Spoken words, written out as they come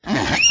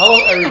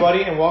Hello,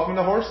 everybody, and welcome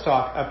to Horse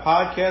Talk, a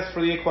podcast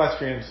for the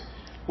equestrians,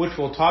 which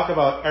will talk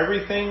about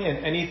everything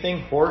and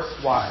anything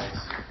horse-wise.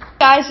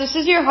 Guys, this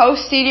is your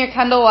host, Senior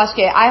Kendall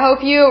Westgate. I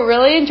hope you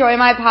really enjoy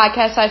my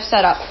podcast I've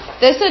set up.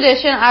 This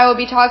edition, I will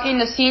be talking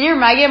to Senior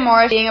Megan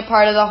Morris, being a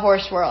part of the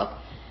horse world.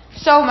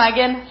 So,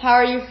 Megan, how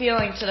are you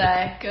feeling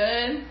today?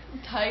 Good.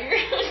 I'm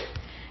tired.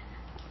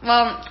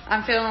 Well,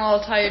 I'm feeling a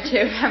little tired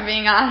too, if I'm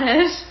being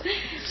honest.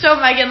 So,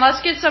 Megan, let's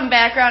get some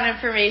background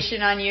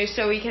information on you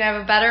so we can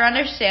have a better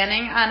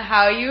understanding on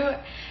how you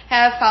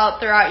have felt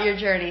throughout your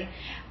journey.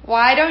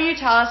 Why don't you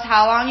tell us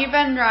how long you've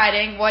been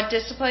riding, what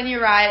discipline you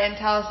ride, and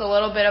tell us a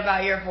little bit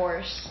about your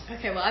horse?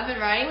 Okay, well, I've been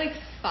riding like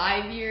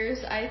 5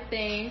 years, I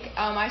think.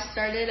 I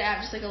started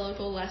at just like a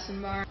local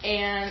lesson barn,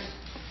 and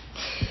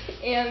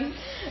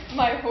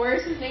my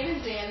horse, his name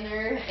is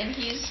Xander, and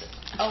he's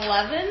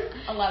 11,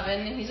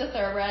 and he's a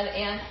thoroughbred,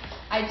 and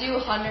I do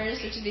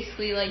hunters, which is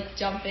basically like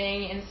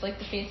jumping, and it's like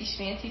the fancy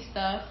schmancy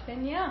stuff,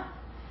 and yeah.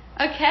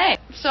 Okay,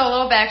 so a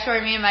little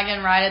backstory, me and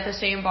Megan ride at the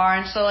same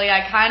barn, so like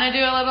I kind of do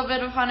a little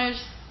bit of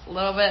hunters, a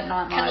little bit,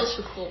 not much. Kendall's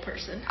the cool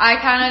person. I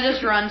kind of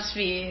just run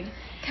speed.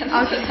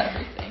 Kendall does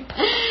everything.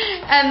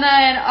 And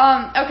then,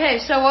 okay,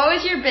 so what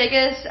was your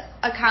biggest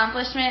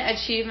accomplishment,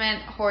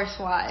 achievement,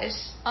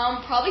 horse-wise?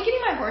 Probably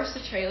getting my horse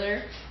to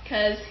trailer,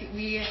 because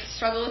we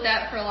struggled with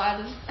that for a lot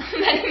of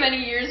many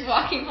years,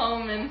 walking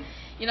home and,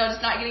 you know,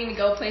 just not getting to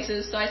go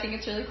places. So I think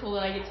it's really cool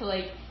that I get to,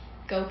 like,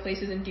 go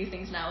places and do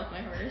things now with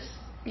my horse.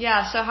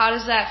 Yeah, so how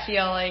does that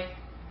feel? Like,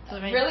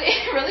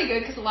 really good,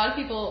 because a lot of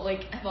people,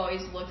 like, have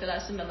always looked at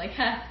us and been like,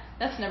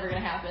 that's never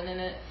going to happen, and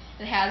it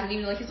hasn't.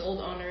 Even, like, his old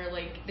owner,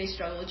 like, they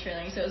struggled with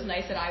trailing, so it was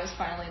nice that I was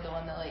finally the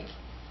one that, like,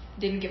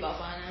 didn't give up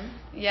on him.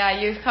 Yeah,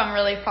 you've come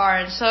really far,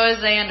 and so has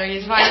Xander.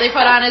 He's finally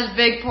put on his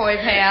big boy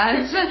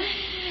pants.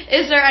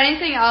 Is there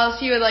anything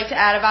else you would like to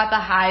add about the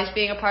highs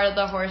being a part of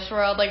the horse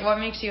world? Like, what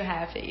makes you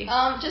happy?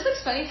 Just, like,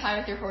 spending time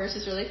with your horse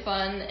is really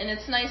fun, and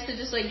it's nice to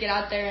just, like, get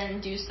out there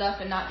and do stuff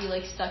and not be,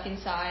 like, stuck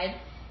inside.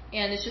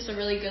 And it's just a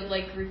really good,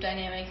 like, group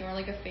dynamic, and we're,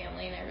 like, a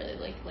family, and I really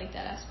like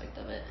that aspect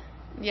of it.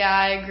 Yeah,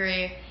 I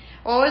agree.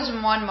 What was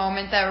one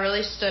moment that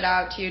really stood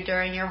out to you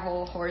during your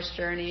whole horse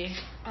journey?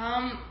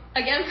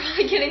 Again,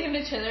 probably getting him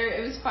to trailer.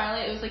 It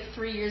was like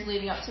 3 years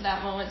leading up to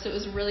that moment, so it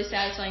was really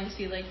satisfying to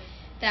see, like,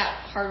 that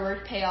hard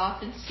work pay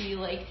off and see,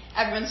 like,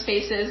 everyone's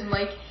faces, and,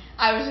 like,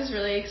 I was just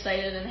really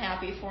excited and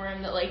happy for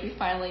him that, like, we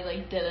finally,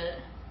 like, did it.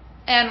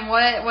 And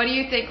what do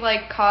you think,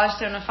 like,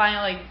 caused him to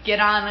finally, like, get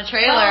on the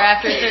trailer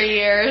after 3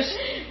 years?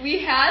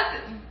 He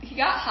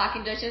got hock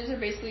conditions, or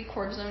basically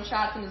cortisone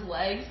shots in his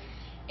legs,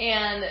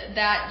 and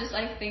that just,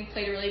 I think,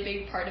 played a really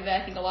big part of it.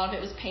 I think a lot of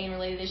it was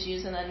pain-related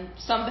issues, and then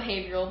some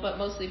behavioral, but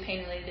mostly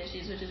pain-related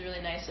issues, which is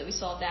really nice that we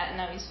solved that, and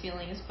now he's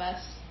feeling his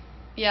best.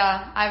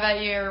 Yeah, I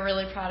bet you're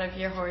really proud of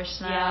your horse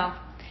now.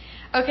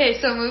 Yeah. Okay,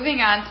 so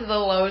moving on to the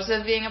lows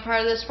of being a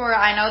part of the sport.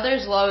 I know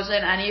there's lows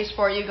in any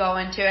sport you go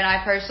into, and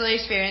I personally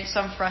experienced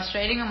some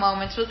frustrating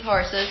moments with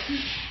horses,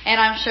 and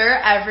I'm sure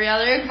every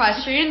other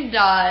equestrian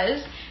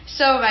does.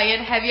 So,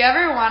 Megan, have you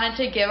ever wanted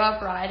to give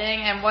up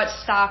riding, and what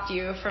stopped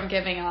you from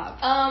giving up?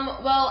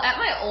 Well, at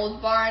my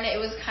old barn, it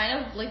was kind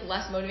of, like,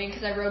 less motivating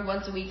because I rode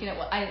once a week, and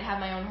I didn't have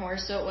my own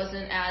horse, so it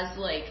wasn't as,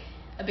 like,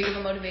 a big of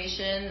a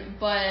motivation,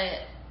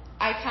 but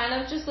I kind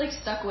of just, like,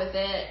 stuck with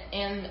it,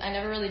 and I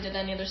never really did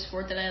any other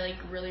sport that I, like,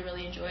 really,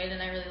 really enjoyed,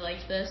 and I really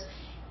liked this,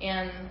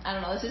 and I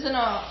don't know, this isn't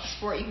a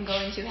sport you can go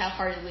into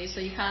half-heartedly, so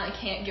you kind of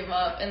can't give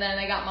up, and then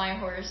I got my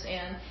horse,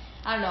 and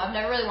I don't know, I've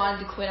never really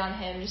wanted to quit on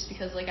him just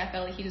because, like, I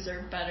felt like he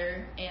deserved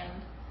better,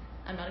 and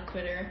I'm not a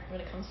quitter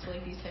when it comes to,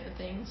 like, these type of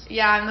things.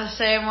 Yeah, I'm the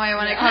same way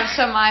when it comes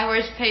to my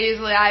horse,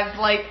 Paisley. I've,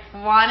 like,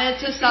 wanted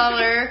to sell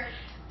her,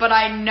 but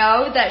I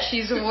know that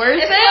she's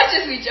worth it. As much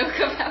as we joke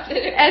about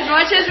it. As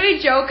much as we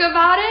joke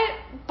about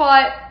it,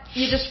 but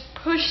you just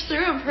push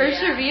through and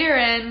persevere,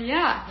 and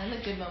yeah. And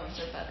the good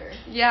moments are better.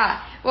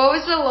 Yeah. What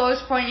was the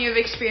lowest point you've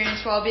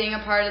experienced while being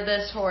a part of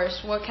this horse?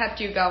 What kept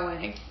you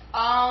going?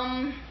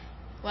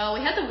 Well,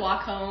 we had to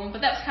walk home, but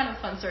that was kind of a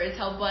fun story to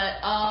tell,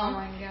 but, oh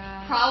my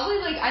god.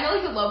 Probably, like, I know,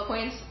 like, the low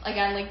points,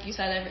 again, like you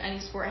said, any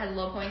sport has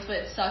low points, but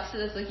it sucks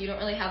that it's, like, you don't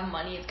really have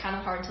money. It's kind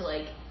of hard to,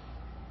 like,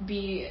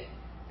 be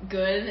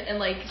good, and,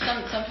 like,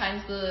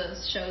 sometimes the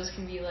shows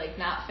can be, like,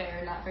 not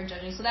fair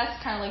judging, so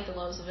that's kind of, like, the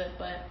lows of it,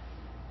 but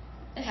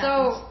it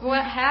happens. So,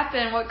 what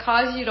happened? What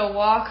caused you to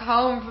walk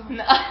home?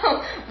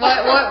 No.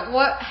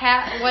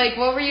 Like,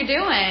 what were you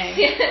doing?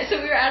 Yeah, so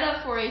we were at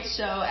a 4-H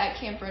show at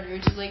Camp Rotary,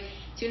 which is, like,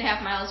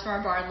 2.5 miles from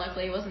our barn.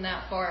 Luckily, it wasn't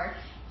that far.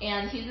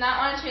 And he's not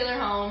on a trailer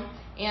home,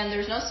 and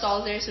there's no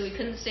stalls there, so we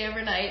couldn't stay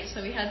overnight,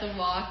 so we had to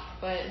walk.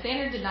 But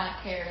Xander did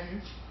not care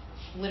and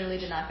literally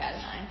did not bat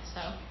an eye,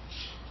 so.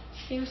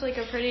 Seems like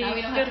a pretty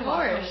good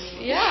horse.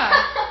 Yeah.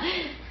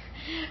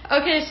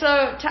 Okay,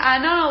 so to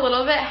end on a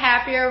little bit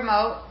happier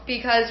note,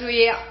 because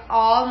we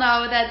all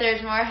know that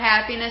there's more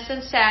happiness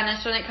and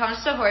sadness when it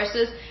comes to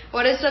horses,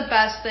 what is the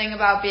best thing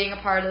about being a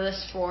part of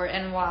this sport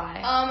and why?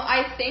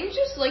 I think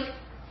just, like,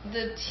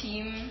 the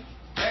team,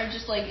 or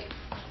just, like,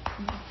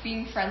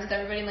 being friends with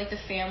everybody and, like, the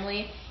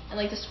family, and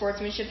like the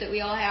sportsmanship that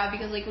we all have,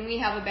 because like when we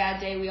have a bad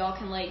day, we all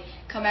can like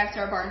come back to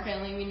our barn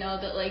family and we know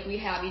that like we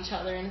have each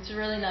other, and it's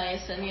really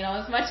nice. And you know,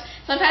 as much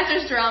sometimes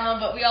there's drama,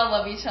 but we all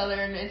love each other,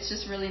 and it's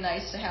just really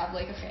nice to have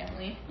like a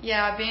family.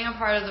 Yeah, being a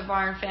part of the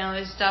barn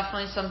family is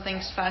definitely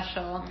something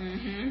special.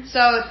 Mm-hmm.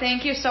 So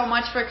thank you so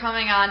much for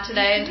coming on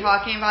today and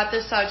talking about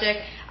this subject.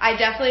 I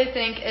definitely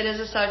think it is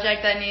a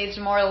subject that needs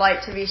more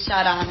light to be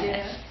shed on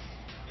it.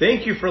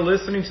 Thank you for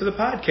listening to the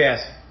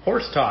podcast,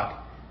 Horse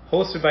Talk,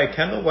 hosted by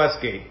Kendall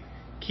Westgate.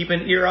 Keep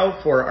an ear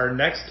out for our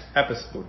next episode.